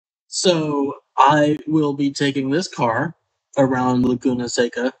So I will be taking this car around Laguna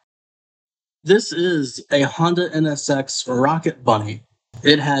Seca. This is a Honda NSX Rocket Bunny.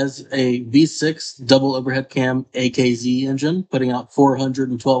 It has a V6 double overhead cam AKZ engine, putting out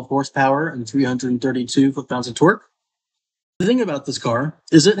 412 horsepower and 332 foot-pounds of torque. The thing about this car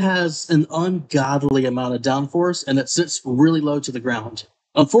is it has an ungodly amount of downforce and it sits really low to the ground.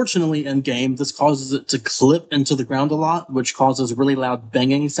 Unfortunately, in game, this causes it to clip into the ground a lot, which causes really loud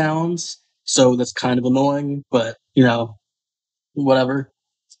banging sounds. So that's kind of annoying, but whatever.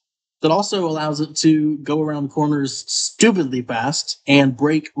 That also allows it to go around corners stupidly fast and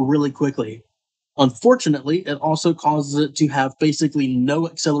brake really quickly. Unfortunately, it also causes it to have basically no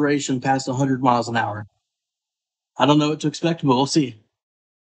acceleration past 100 miles an hour. I don't know what to expect, but we'll see.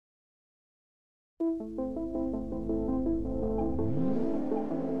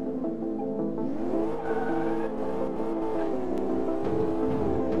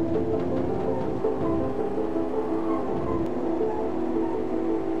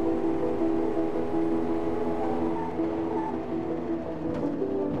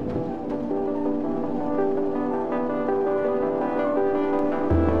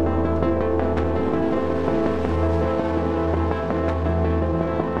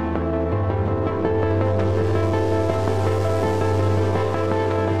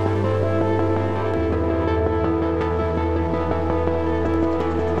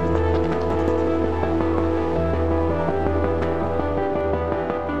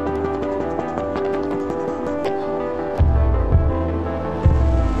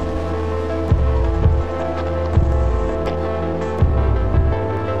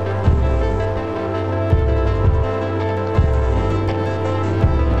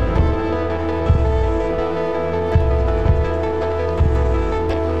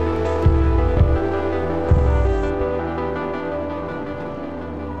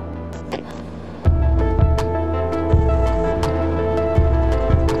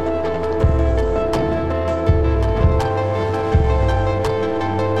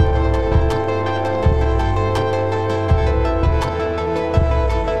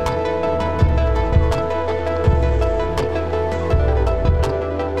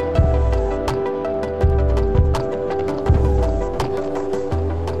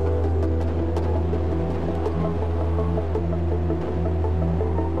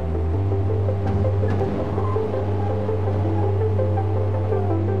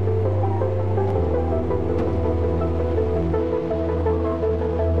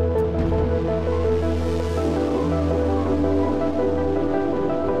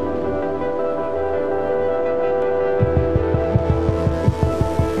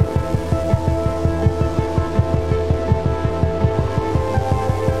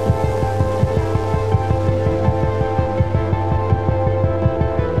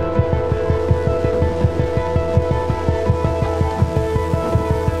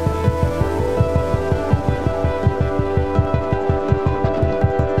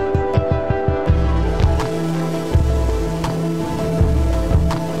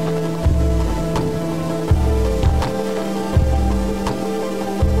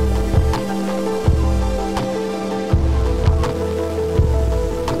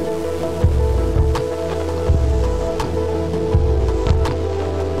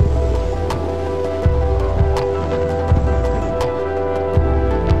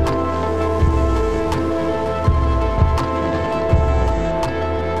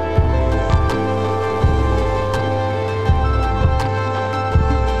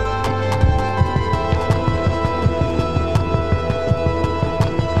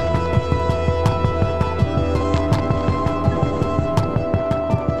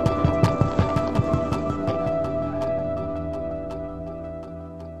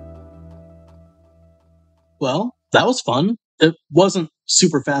 Well, that was fun. It wasn't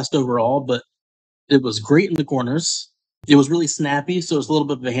super fast overall, but it was great in the corners. It was really snappy, so it was a little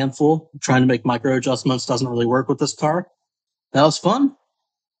bit of a handful. Trying to make micro adjustments doesn't really work with this car. That was fun.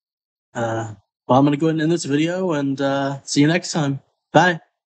 Well, I'm going to go ahead and end this video and see you next time. Bye.